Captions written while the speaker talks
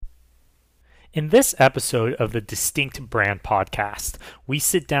In this episode of the Distinct Brand podcast, we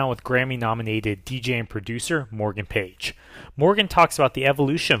sit down with Grammy nominated DJ and producer Morgan Page. Morgan talks about the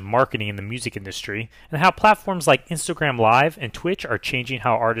evolution of marketing in the music industry and how platforms like Instagram Live and Twitch are changing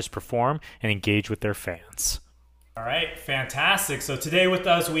how artists perform and engage with their fans. All right, fantastic. So today with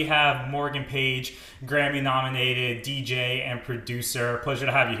us we have Morgan Page, Grammy nominated DJ and producer. Pleasure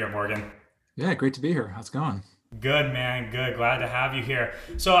to have you here, Morgan. Yeah, great to be here. How's it going? Good, man. Good. Glad to have you here.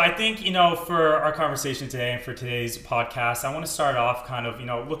 So I think, for our conversation today and for today's podcast, I want to start off kind of,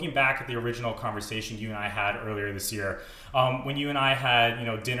 looking back at the original conversation you and I had earlier this year. When you and I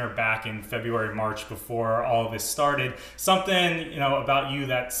had, dinner back in February, March before all of this started, something, about you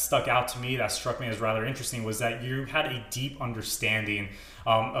that stuck out to me, that struck me as rather interesting was that you had a deep understanding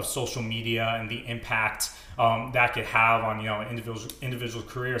of social media and the impact that could have on an individual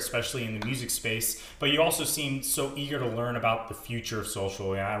career, especially in the music space. But you also seemed so eager to learn about the future of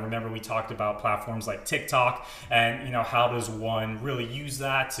social. And I remember we talked about platforms like TikTok and how does one really use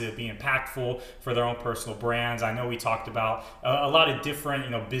that to be impactful for their own personal brands. I know we talked about a lot of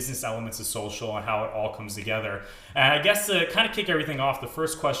different business elements of social and how it all comes together. And I guess to kind of kick everything off, the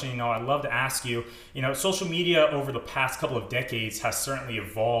first question I'd love to ask you, social media over the past couple of decades has certainly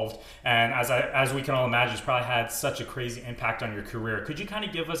evolved, and as we can all imagine, it's probably had such a crazy impact on your career. Could you kind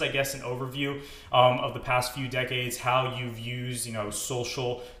of give us, I guess, an overview of the past few decades, how you've used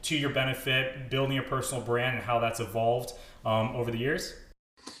social to your benefit, building your personal brand, and how that's evolved over the years?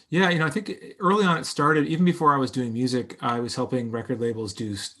 Yeah, I think early on it started, even before I was doing music, I was helping record labels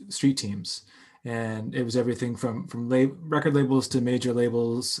do street teams. And it was everything from record labels to major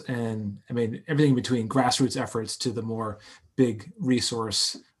labels, and I mean everything in between, grassroots efforts to the more big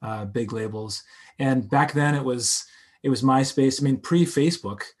resource, big labels. And back then it was MySpace. I mean,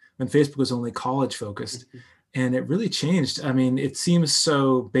 pre-Facebook, when Facebook was only college focused, and it really changed. I mean, it seems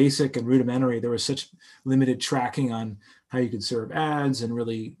so basic and rudimentary. There was such limited tracking on how you could serve ads, and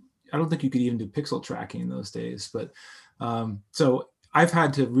really, I don't think you could even do pixel tracking in those days. But so I've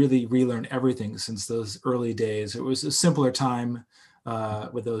had to really relearn everything since those early days. It was a simpler time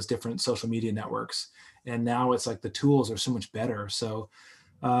with those different social media networks. And now it's like the tools are so much better. So,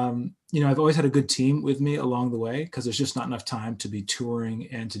 I've always had a good team with me along the way, because there's just not enough time to be touring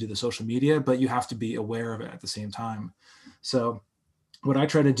and to do the social media, but you have to be aware of it at the same time. So what I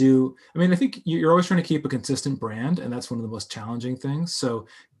try to do, I mean, I think you're always trying to keep a consistent brand, and that's one of the most challenging things. So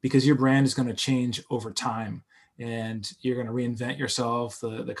because your brand is going to change over time, and you're going to reinvent yourself,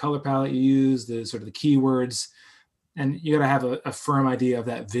 the color palette you use, the sort of the keywords, and you got to have a firm idea of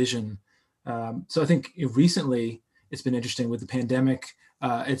that vision. So I think recently it's been interesting with the pandemic.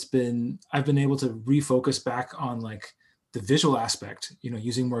 I've been able to refocus back on like the visual aspect,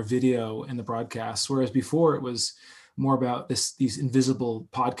 using more video in the broadcasts, whereas before it was more about these invisible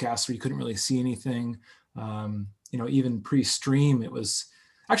podcasts where you couldn't really see anything. Even pre-stream, it was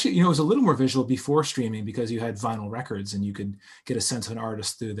actually, it was a little more visual before streaming, because you had vinyl records and you could get a sense of an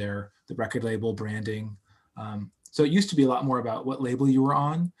artist through the record label branding. So it used to be a lot more about what label you were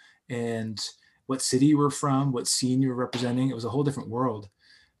on and what city you were from, what scene you were representing. It was a whole different world.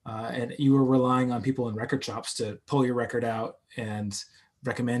 And you were relying on people in record shops to pull your record out and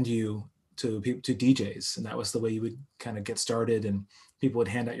recommend you to DJs. And that was the way you would kind of get started. And people would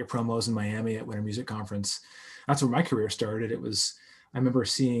hand out your promos in Miami at Winter Music Conference. That's where my career started. I remember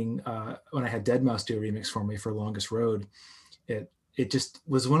seeing when I had Deadmau5 do a remix for me for Longest Road, it just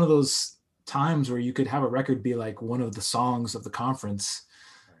was one of those times where you could have a record be like one of the songs of the conference,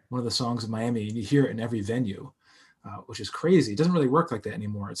 one of the songs of Miami, and you hear it in every venue, which is crazy. It doesn't really work like that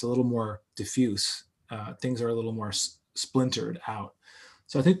anymore. It's a little more diffuse. Things are a little more splintered out.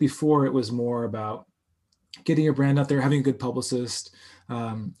 So I think before it was more about getting your brand out there, having a good publicist.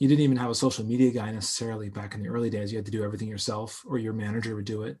 You didn't even have a social media guy necessarily back in the early days. You had to do everything yourself, or your manager would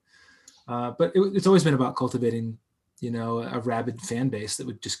do it. But it's always been about cultivating, a rabid fan base that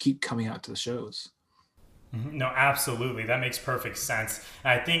would just keep coming out to the shows. No, absolutely. That makes perfect sense.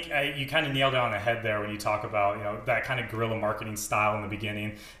 And I think you kind of nailed it on the head there when you talk about, that kind of guerrilla marketing style in the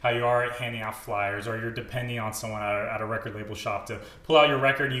beginning, how you are handing out flyers, or you're depending on someone at a record label shop to pull out your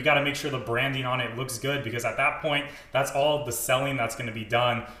record. You got to make sure the branding on it looks good, because at that point, that's all the selling that's going to be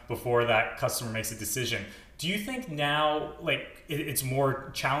done before that customer makes a decision. Do you think now, it's more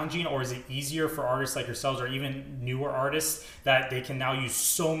challenging, or is it easier for artists like yourselves, or even newer artists, that they can now use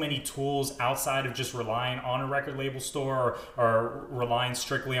so many tools outside of just relying on a record label store, or relying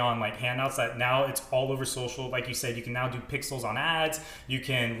strictly on handouts, that now it's all over social? Like you said, you can now do pixels on ads. You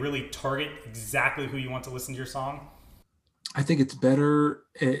can really target exactly who you want to listen to your song. I think it's better.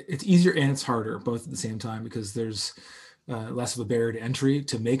 It's easier and it's harder, both at the same time, because there's less of a barrier to entry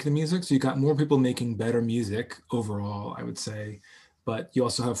to make the music. So you got more people making better music overall, I would say. But you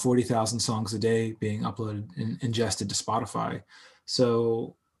also have 40,000 songs a day being uploaded and ingested to Spotify.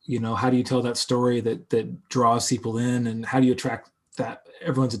 So, how do you tell that story that draws people in, and how do you attract that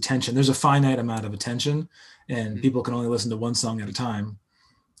everyone's attention? There's a finite amount of attention, and people can only listen to one song at a time.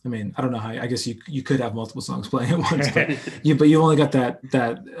 I mean, I don't know how. I guess you could have multiple songs playing at once, but you only got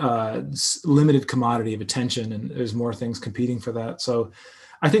that limited commodity of attention, and there's more things competing for that. So,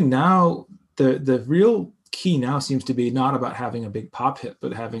 I think now the real key now seems to be not about having a big pop hit,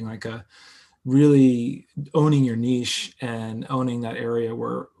 but having like a really owning your niche and owning that area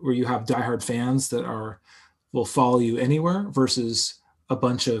where you have diehard fans that will follow you anywhere versus a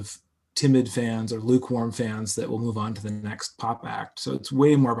bunch of timid fans or lukewarm fans that will move on to the next pop act. So it's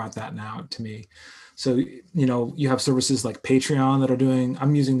way more about that now to me. So, you have services like Patreon that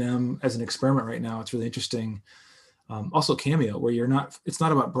I'm using them as an experiment right now. It's really interesting. Also Cameo, where it's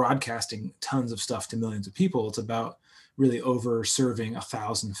not about broadcasting tons of stuff to millions of people. It's about really over serving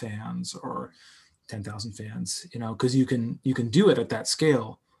 1,000 fans or 10,000 fans, because you can do it at that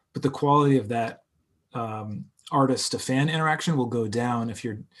scale, but the quality of that artist to fan interaction will go down if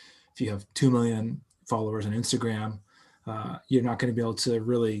you have 2 million followers on Instagram. You're not going to be able to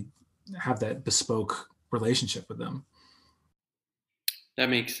really have that bespoke relationship with them. That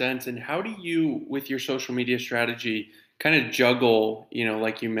makes sense. And how do you, with your social media strategy, kind of juggle,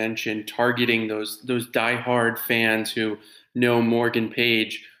 like you mentioned, targeting those diehard fans who know Morgan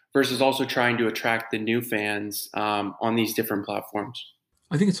Page versus also trying to attract the new fans on these different platforms?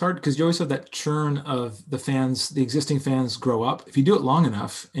 I think it's hard because you always have that churn of the existing fans grow up. If you do it long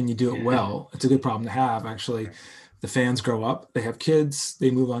enough and you do it well, it's a good problem to have, actually. The fans grow up, they have kids,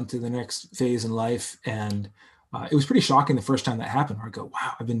 they move on to the next phase in life. And it was pretty shocking the first time that happened, where I go,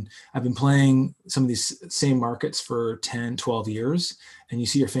 wow, I've been playing some of these same markets for 10, 12 years. And you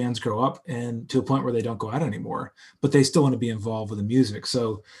see your fans grow up and to a point where they don't go out anymore, but they still want to be involved with the music.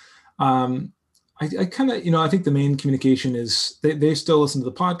 So, I kind of, I think the main communication is they still listen to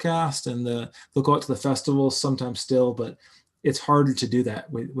the podcast and they'll go out to the festivals sometimes still, but it's harder to do that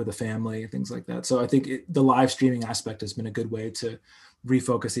with a family and things like that. So I think the live streaming aspect has been a good way to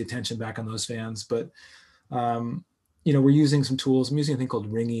refocus the attention back on those fans. But, we're using some tools. I'm using a thing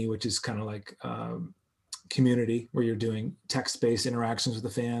called Ringy, which is kind of like community, where you're doing text-based interactions with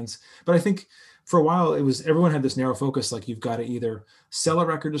the fans. But I think for a while everyone had this narrow focus, like you've got to either sell a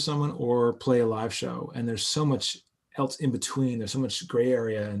record to someone or play a live show, and there's so much else in between. There's so much gray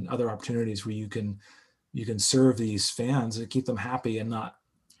area and other opportunities where you can serve these fans and keep them happy and not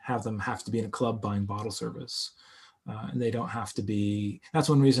have them have to be in a club buying bottle service. And they don't have to be. That's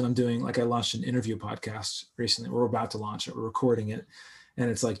one reason I'm doing, like, I launched an interview podcast recently. We're about to launch it, we're recording it, and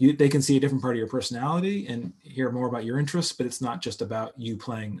it's like they can see a different part of your personality and hear more about your interests, but it's not just about you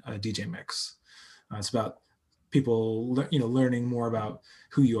playing a DJ mix. It's about people, learning more about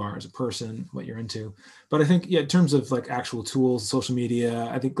who you are as a person, what you're into. But I think, in terms of like actual tools, social media,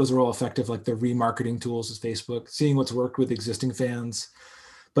 I think those are all effective, like the remarketing tools is Facebook, seeing what's worked with existing fans.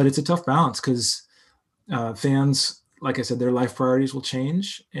 But it's a tough balance because fans, like I said, their life priorities will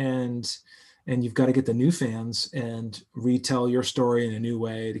change, and you've got to get the new fans and retell your story in a new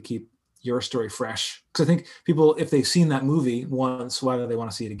way to keep your story fresh. Because I think people, if they've seen that movie once, why do they want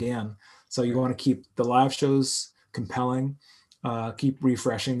to see it again? So you want to keep the live shows compelling, keep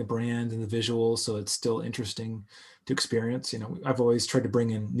refreshing the brand and the visuals so it's still interesting to experience. I've always tried to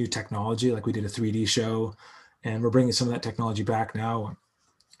bring in new technology, like we did a 3D show, and we're bringing some of that technology back now.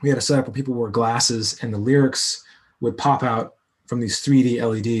 We had a setup where people wore glasses and the lyrics would pop out from these 3D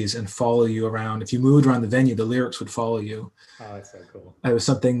LEDs and follow you around. If you moved around the venue, the lyrics would follow you. Oh, that's so cool. It was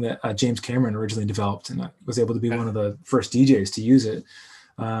something that James Cameron originally developed, and I was able to be one of the first DJs to use it.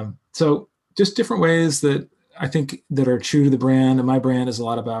 So just different ways that I think that are true to the brand. And my brand is a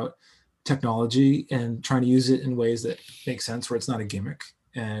lot about technology and trying to use it in ways that make sense, where it's not a gimmick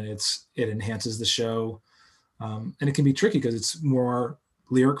and it enhances the show. And it can be tricky because it's more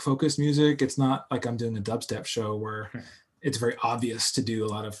lyric focused music. It's not like I'm doing a dubstep show where it's very obvious to do a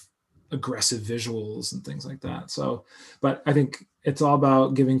lot of aggressive visuals and things like that. So, but I think it's all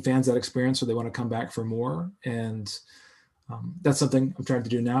about giving fans that experience so they want to come back for more. And that's something I'm trying to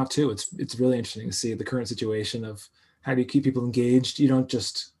do now too. It's really interesting to see the current situation of how do you keep people engaged. You don't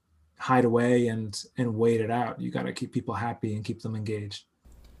just hide away and wait it out. You got to keep people happy and keep them engaged.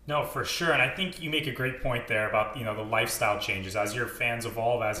 No, for sure. And I think you make a great point there about, the lifestyle changes as your fans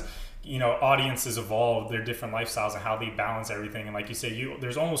evolve, as, audiences evolve their different lifestyles and how they balance everything. And like you say,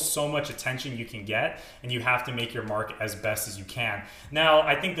 there's almost so much attention you can get, and you have to make your mark as best as you can. Now,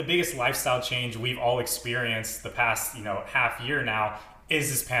 I think the biggest lifestyle change we've all experienced the past, half year now is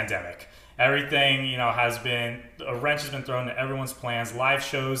this pandemic. Everything, has been, a wrench has been thrown into everyone's plans. Live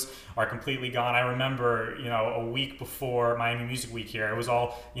shows are completely gone. I remember, a week before Miami Music Week here, it was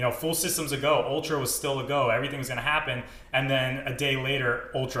all, full systems a go. Ultra was still a go. Everything was going to happen. And then a day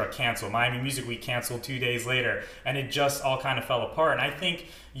later, Ultra canceled. Miami Music Week canceled 2 days later. And it just all kind of fell apart. And I think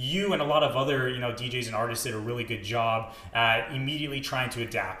you and a lot of other, DJs and artists did a really good job at immediately trying to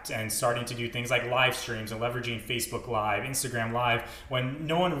adapt and starting to do things like live streams and leveraging Facebook Live, Instagram Live, when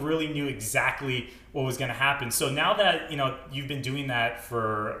no one really knew exactly what was going to happen. So now that, you've been doing that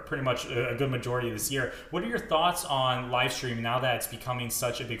for pretty much a good majority of this year, what are your thoughts on live streaming now that it's becoming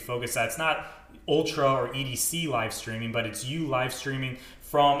such a big focus, that it's not Ultra or EDC live streaming, but it's you live streaming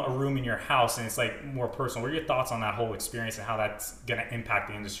from a room in your house, and it's like more personal? What are your thoughts on that whole experience and how that's going to impact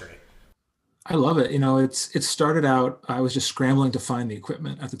the industry? I love it. It started out, I was just scrambling to find the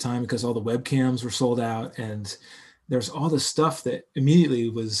equipment at the time because all the webcams were sold out, and there's all this stuff that immediately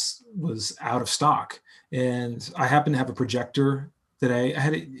was out of stock. And I happened to have a projector that I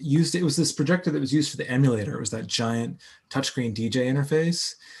had used. It was this projector that was used for the emulator. It was that giant touchscreen DJ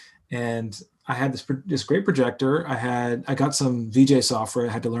interface. And I had this great projector. I got some VJ software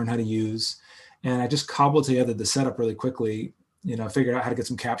I had to learn how to use. And I just cobbled together the setup really quickly. Figured out how to get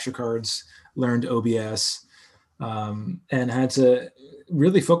some capture cards, learned OBS, and had to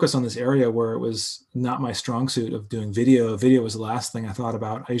really focus on this area where it was not my strong suit of doing video. Video was the last thing I thought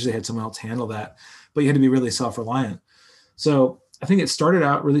about. I usually had someone else handle that, but you had to be really self-reliant. So I think it started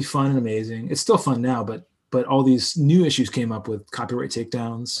out really fun and amazing. It's still fun now, but all these new issues came up with copyright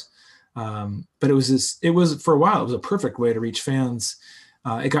takedowns. But it was for a while, it was a perfect way to reach fans.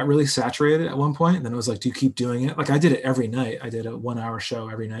 It got really saturated at one point, and then it was like, do you keep doing it? Like, I did it every night. I did a 1 hour show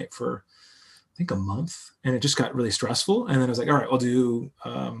every night for, I think, a month, and it just got really stressful. And then I was like, all right, we'll do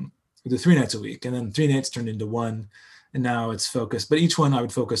 3 nights a week. And then 3 nights turned into one, and now it's focused. But each one I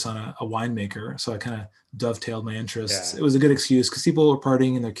would focus on a winemaker. So I kind of dovetailed my interests. Yeah. It was a good excuse because people were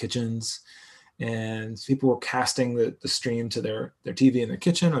partying in their kitchens, and people were casting the stream to their TV in their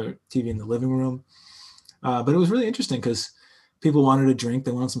kitchen or TV in the living room. But it was really interesting because people wanted a drink.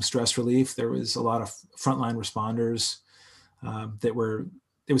 They wanted some stress relief. There was a lot of frontline responders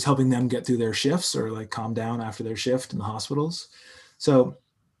it was helping them get through their shifts or like calm down after their shift in the hospitals. So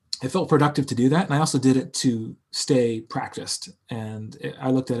it felt productive to do that. And I also did it to stay practiced. And I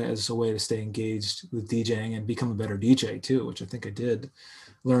looked at it as a way to stay engaged with DJing and become a better DJ too, which I think I did.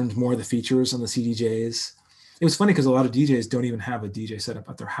 Learned more of the features on the CDJs. It was funny because a lot of DJs don't even have a DJ setup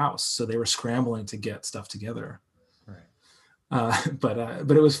at their house. So they were scrambling to get stuff together. Right. But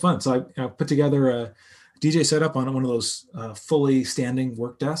it was fun. So I put together a DJ setup on one of those fully standing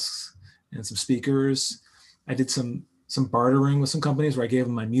work desks and some speakers. I did some bartering with some companies where I gave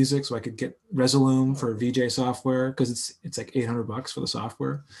them my music so I could get Resolume for VJ software because it's like $800 for the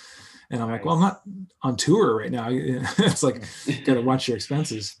software. And I'm like, well, I'm not on tour right now. It's like, got to watch your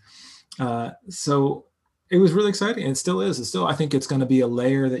expenses. So it was really exciting, and it still is. I think it's going to be a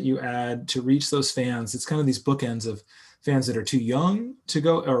layer that you add to reach those fans. It's kind of these bookends of fans that are too young to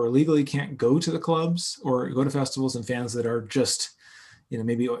go or legally can't go to the clubs or go to festivals, and fans that are just,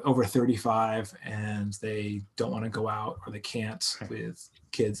 maybe over 35 and they don't want to go out or they can't with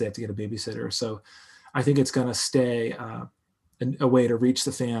kids. They have to get a babysitter. So I think it's going to stay a way to reach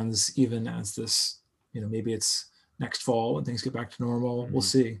the fans, even as this, maybe it's next fall when things get back to normal. Mm-hmm. We'll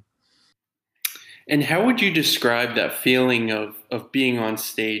see. And how would you describe that feeling of being on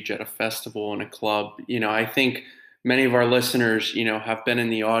stage at a festival and a club? I think many of our listeners, have been in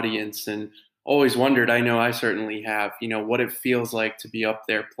the audience and always wondered, I know I certainly have, what it feels like to be up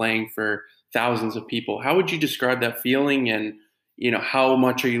there playing for thousands of people. How would you describe that feeling? And, how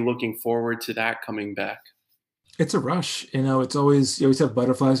much are you looking forward to that coming back? It's a rush. It's always, you always have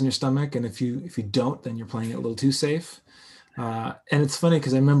butterflies in your stomach. And if you don't, then you're playing it a little too safe. And it's funny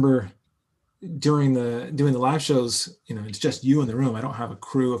because I remember doing the live shows, it's just you in the room. I don't have a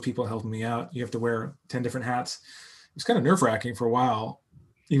crew of people helping me out. You have to wear 10 different hats. It was kind of nerve-wracking for a while,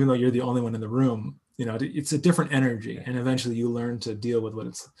 even though you're the only one in the room. It's a different energy, and eventually you learn to deal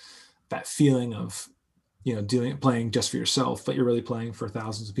with that feeling of, playing just for yourself, but you're really playing for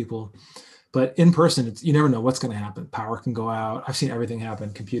thousands of people. But in person, you never know what's going to happen. Power can go out. I've seen everything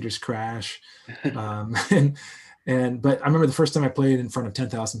happen. Computers crash. But I remember the first time I played in front of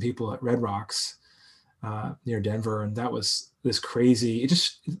 10,000 people at Red Rocks near Denver, and that was this crazy,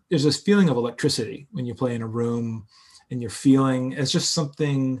 there's this feeling of electricity when you play in a room, and you're feeling, it's just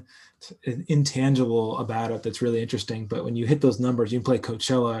something intangible about it that's really interesting. But when you hit those numbers, you play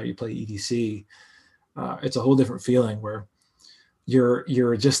Coachella, you play EDC, it's a whole different feeling where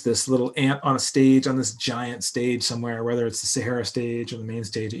you're just this little ant on a stage, on this giant stage somewhere, whether it's the Sahara stage or the main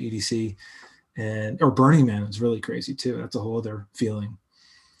stage at EDC, or Burning Man is really crazy too. That's a whole other feeling.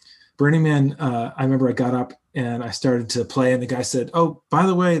 Burning Man, I remember I got up and I started to play, and the guy said, "Oh, by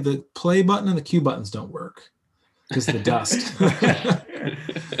the way, the play button and the cue buttons don't work because of the dust."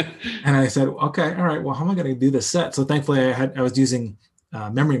 And I said, "Okay, all right. Well, how am I going to do this set?" So thankfully, I was using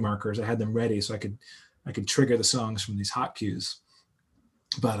memory markers. I had them ready so I could trigger the songs from these hot cues.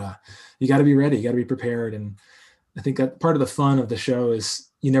 But you got to be ready. You got to be prepared. And I think that part of the fun of the show is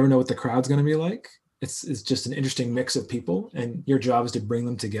you never know what the crowd's going to be like. It's just an interesting mix of people, and your job is to bring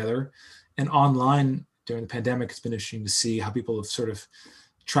them together. And online during the pandemic, it's been interesting to see how people have sort of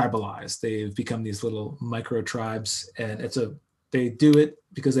tribalized. They've become these little micro tribes, and they do it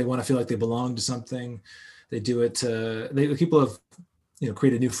because they want to feel like they belong to something. They do it people have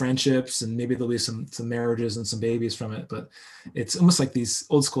created new friendships, and maybe there'll be some marriages and some babies from it. But it's almost like these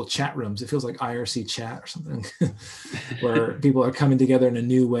old school chat rooms. It feels like IRC chat or something, where people are coming together in a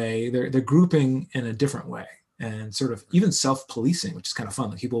new way. They're grouping in a different way, and sort of even self-policing, which is kind of fun.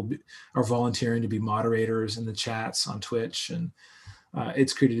 Like people are volunteering to be moderators in the chats on Twitch, and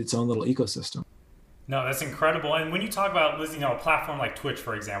it's created its own little ecosystem. No, that's incredible. And when you talk about, a platform like Twitch,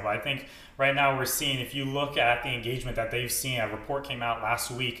 for example, I think right now we're seeing, if you look at the engagement that they've seen, a report came out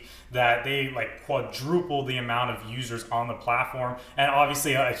last week that they quadrupled the amount of users on the platform. And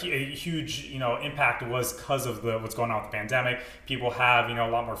obviously a huge, impact was because of what's going on with the pandemic. People have, a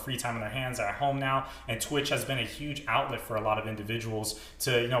lot more free time on their hands. They're at home now. And Twitch has been a huge outlet for a lot of individuals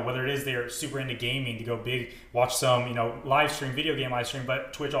to, whether it is they're super into gaming, to go big, watch some, video game live stream,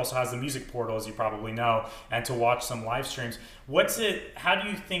 but Twitch also has the music portal, as you probably know, and to watch some live streams. How do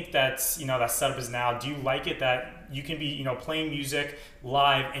you think that's, that setup is now? Do you like it that you can be, playing music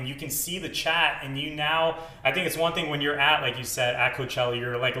live and you can see the chat, and I think it's one thing when you're at, like you said, at Coachella,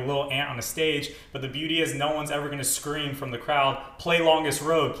 you're like a little ant on a stage, but the beauty is no one's ever going to scream from the crowd, play Longest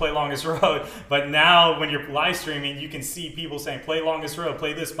Road, play Longest Road. But now when you're live streaming, you can see people saying, play Longest Road,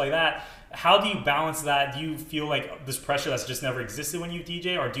 play this, play that. How do you balance that? Do you feel like this pressure that's just never existed when you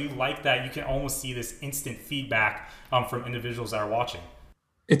DJ, or do you like that you can almost see this instant feedback from individuals that are watching?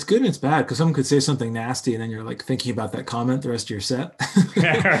 It's good and it's bad, because someone could say something nasty and then you're like thinking about that comment the rest of your set.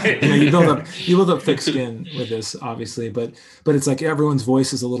 Yeah, right. You build up thick skin with this, obviously, but it's like everyone's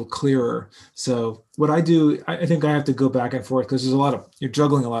voice is a little clearer. So what I do, I think I have to go back and forth, because you're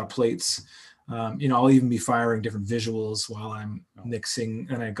juggling a lot of plates. I'll even be firing different visuals while I'm mixing,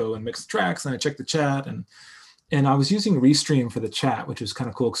 and I go and mix the tracks, and I check the chat, and I was using Restream for the chat, which was kind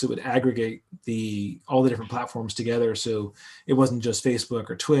of cool because it would aggregate all the different platforms together. So it wasn't just Facebook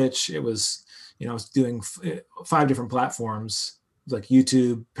or Twitch. It was, I was doing 5 different platforms like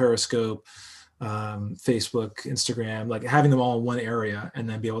YouTube, Periscope, Facebook, Instagram, like having them all in one area, and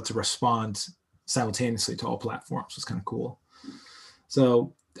then be able to respond simultaneously to all platforms was kind of cool.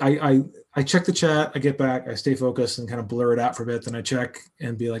 So I check the chat, I get back, I stay focused and kind of blur it out for a bit. Then I check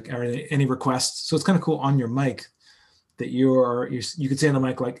and be like, are there any requests? So it's kind of cool on your mic that you could say on the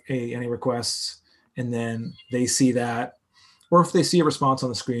mic, like, hey, any requests? And then they see that, or if they see a response on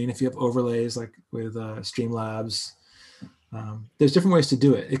the screen, if you have overlays like with Streamlabs, there's different ways to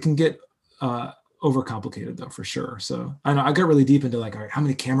do it. It can get overcomplicated though, for sure. So I know I got really deep into like, all right, how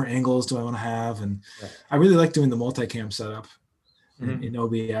many camera angles do I want to have? And I really like doing the multicam setup. In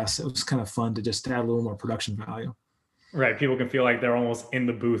OBS. It was kind of fun to just add a little more production value. Right. People can feel like they're almost in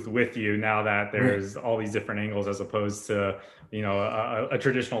the booth with you now that there's all these different angles, as opposed to, a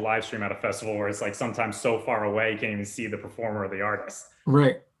traditional live stream at a festival where it's like sometimes so far away you can't even see the performer or the artist.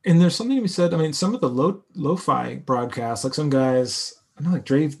 Right. And there's something to be said. I mean, some of the lo-fi broadcasts, like some guys, I know like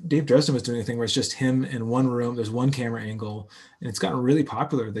Dave Dresden was doing a thing where it's just him in one room. There's one camera angle, and it's gotten really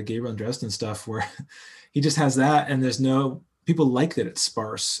popular, the Gabriel and Dresden stuff, where he just has that, and people like that it's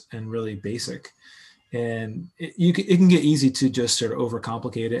sparse and really basic, and it can get easy to just sort of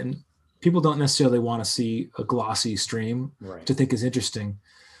overcomplicate it, and people don't necessarily want to see a glossy stream to think is interesting.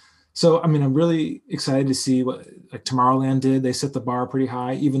 So I mean, I'm really excited to see what like Tomorrowland did. They set the bar pretty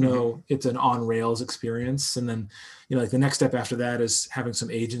high, even though it's an on rails experience. And then like the next step after that is having some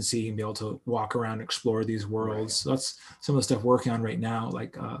agency and be able to walk around and explore these worlds. So that's some of the stuff we're working on right now,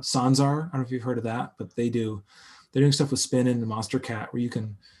 like Sanzar. I don't know if you've heard of that, but they're doing stuff with Spin and Monster Cat, where you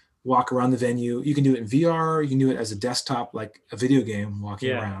can walk around the venue. You can do it in VR. You can do it as a desktop, like a video game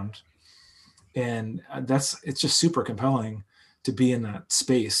walking around. And it's just super compelling. to be in that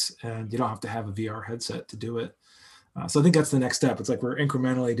space, and you don't have to have a VR headset to do it. So I think that's the next step. It's like we're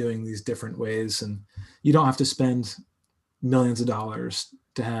incrementally doing these different ways, and you don't have to spend millions of dollars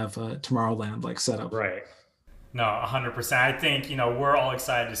to have a Tomorrowland like setup. Right. No, 100%. I think, we're all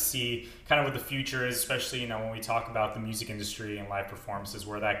excited to see kind of what the future is, especially, when we talk about the music industry and live performances,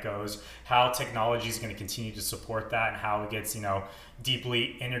 where that goes, how technology is going to continue to support that, and how it gets,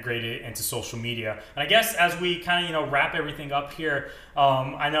 deeply integrated into social media. And I guess as we kind of, wrap everything up here,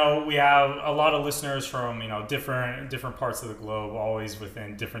 I know we have a lot of listeners from, different parts of the globe, always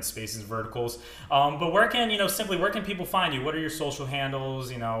within different spaces, verticals. But where can people find you? What are your social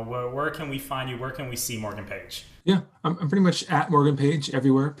handles? Where can we find you? Where can we see Morgan Page? Yeah, I'm pretty much at Morgan Page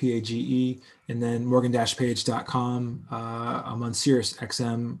everywhere, Page, and then morgan-page.com. I'm on Sirius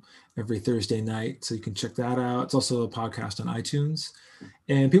XM every Thursday night, so you can check that out. It's also a podcast on iTunes.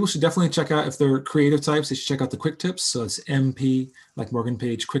 And people should definitely check out, if they're creative types, they should check out the Quick Tips. So it's MP, like Morgan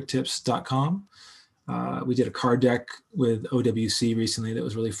Page, quicktips.com. We did a card deck with OWC recently that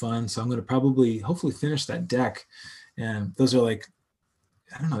was really fun. So I'm going to hopefully finish that deck. And those are like,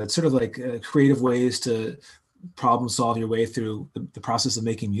 I don't know, it's sort of like creative ways to problem solve your way through the process of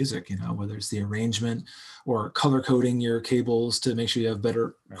making music, whether it's the arrangement or color coding your cables to make sure you have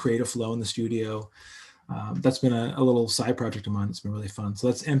better creative flow in the studio. That's been a little side project of mine. It's been really fun. So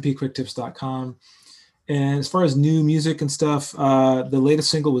that's mpquicktips.com. And as far as new music and stuff, the latest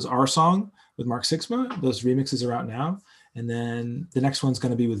single was Our Song with Mark Sixma. Those remixes are out now. And then the next one's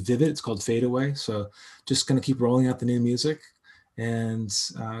going to be with Vivid. It's called Fade Away. So just going to keep rolling out the new music. And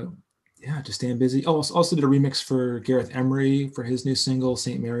just staying busy. Oh, also did a remix for Gareth Emery for his new single,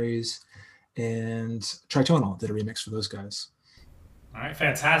 St. Mary's, and Tritonal did a remix for those guys. All right,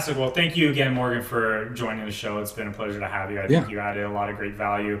 fantastic. Well, thank you again, Morgan, for joining the show. It's been a pleasure to have you. I think you added a lot of great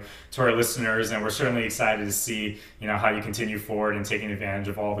value to our listeners, and we're certainly excited to see, how you continue forward and taking advantage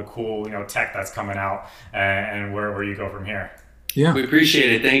of all the cool, tech that's coming out, and where you go from here. Yeah, we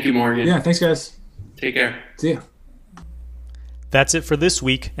appreciate it. Thank you, Morgan. Yeah, thanks, guys. Take care. See ya. That's it for this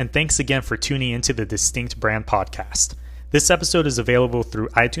week, and thanks again for tuning into the Distinct Brand Podcast. This episode is available through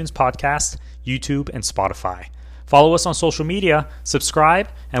iTunes Podcast, YouTube, and Spotify. Follow us on social media, subscribe,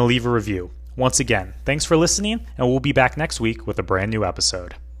 and leave a review. Once again, thanks for listening, and we'll be back next week with a brand new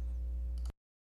episode.